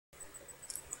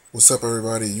What's up,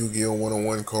 everybody? Yu-Gi-Oh!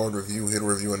 101 card review. Here to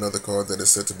review another card that is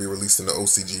set to be released in the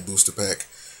OCG booster pack.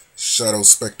 Shadow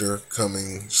Specters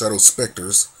coming July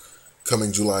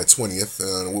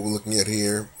 20th. What we're looking at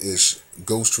here is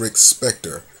Ghostrick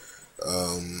Specter.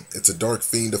 It's a Dark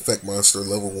Fiend effect monster,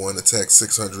 level 1, attack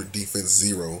 600, defense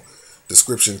 0.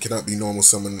 Description: cannot be normal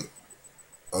summon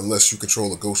unless you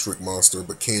control a Ghostrick monster,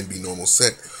 but can be normal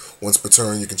set. Once per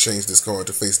turn, you can change this card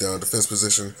to face down defense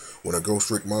position. When a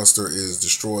Ghostrick monster is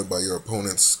destroyed by your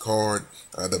opponent's card,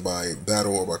 either by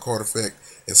battle or by card effect,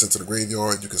 and sent to the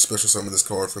graveyard, you can special summon this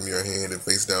card from your hand and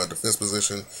face down defense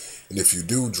position. And if you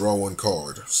do, draw one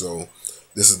card. So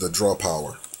this is the draw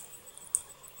power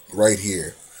right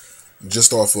here.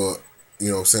 Just off of,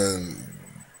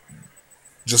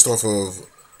 just off of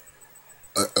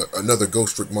another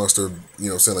Ghostrick monster,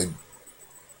 like,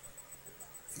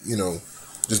 you know,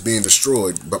 just being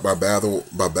destroyed by battle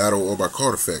or by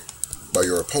card effect, by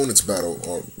your opponent's battle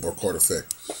or card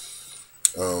effect.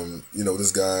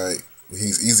 This guy,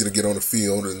 he's easy to get on the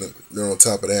field, and then on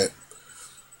top of that,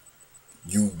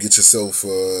 you get yourself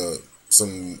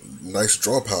some nice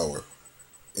draw power.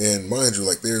 And mind you,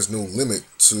 like, there's no limit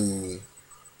to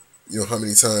how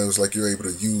many times like you're able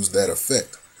to use that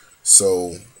effect.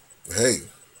 So hey,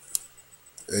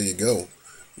 there you go.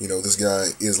 This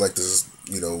guy is like this,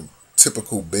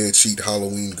 typical bedsheet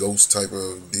Halloween ghost type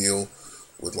of deal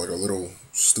with like a little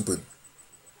stupid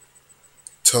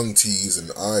tongue tease and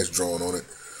eyes drawn on it.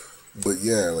 But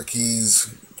yeah, like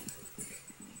he's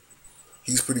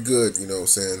pretty good,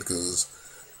 because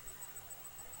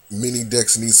many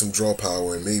decks need some draw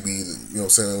power, and maybe,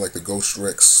 like the Ghost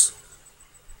Rex,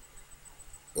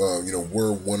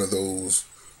 were one of those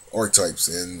archetypes,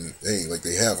 and hey, like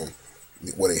they have them.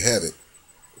 Well, they have it.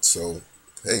 So,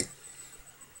 hey,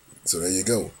 so there you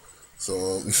go.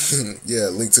 So, yeah,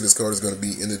 link to this card is going to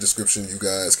be in the description. You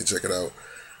guys can check it out.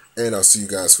 And I'll see you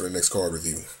guys for the next card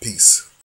review. Peace.